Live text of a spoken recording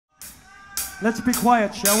Let's be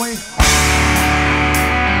quiet, shall we?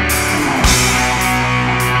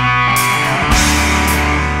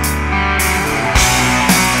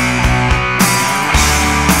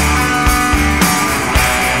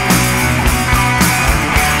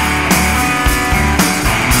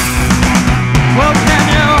 Well, can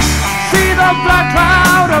you see the black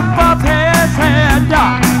cloud above his head?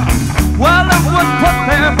 Well, it was put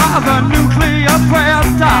there by the nuclear threat.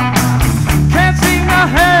 Can't seem to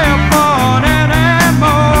happen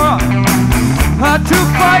anymore. To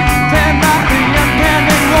fight cannot be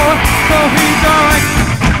impending war. So he's going,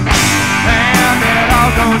 and it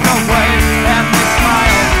all goes away, and they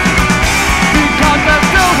smile because they're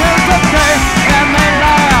still here today, and they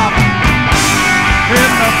laugh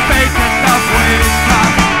in the fakest of ways.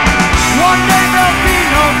 One day there'll be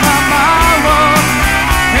no tomorrow,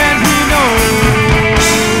 and he knows.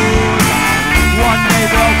 One day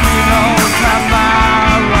there'll be no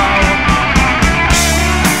tomorrow.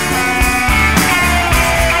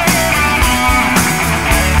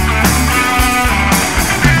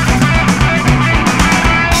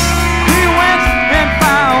 He went and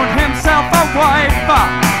found himself a wife,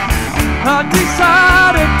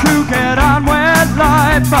 decided to get on with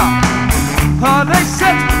life. They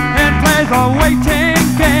sit and play the waiting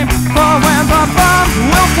game for when the bombs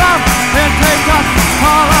will come and take us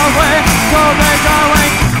all away. So they're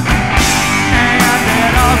going, and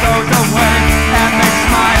it all goes away, and they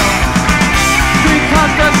smile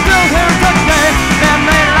because they're still here today, and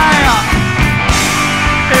they laugh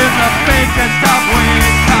in the fakest of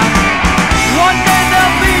ways. One day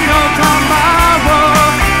there'll be no tomorrow,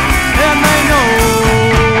 and they know.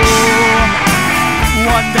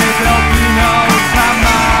 One day there'll be no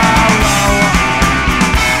tomorrow,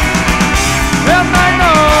 and they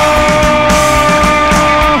know.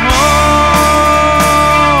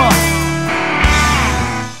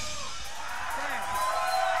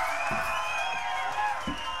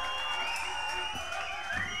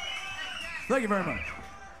 Thank you very much.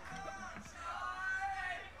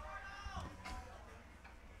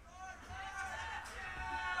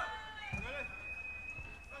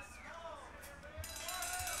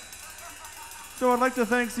 So I'd like to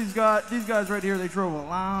thank these guys right here. They drove a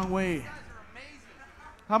long way.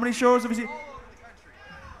 How many shows have you seen?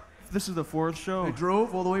 This is the 4th show. They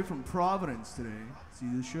drove all the way from Providence today to see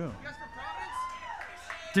the show.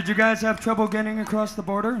 Did you guys have trouble getting across the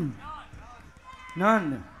border?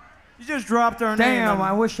 None. You just dropped our name. Damn,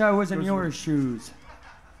 I wish I was in your shoes.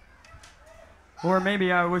 Or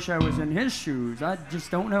maybe I wish I was in his shoes. I just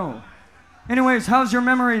don't know. Anyways, how's your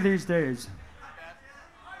memory these days?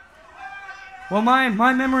 Well, my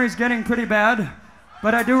memory's getting pretty bad,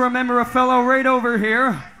 but I do remember a fellow right over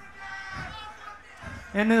here.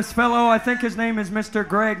 And this fellow, I think his name is Mr.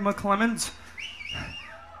 Greg McClemens.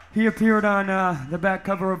 He appeared on the back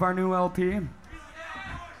cover of our new LP.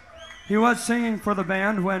 He was singing for the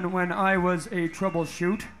band when I was a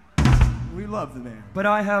troubleshoot. We love the band. But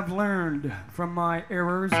I have learned from my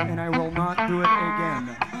errors, and I will not do it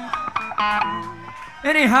again.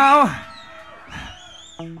 Anyhow,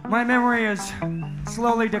 my memory is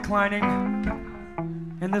slowly declining,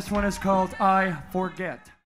 and this one is called I Forget.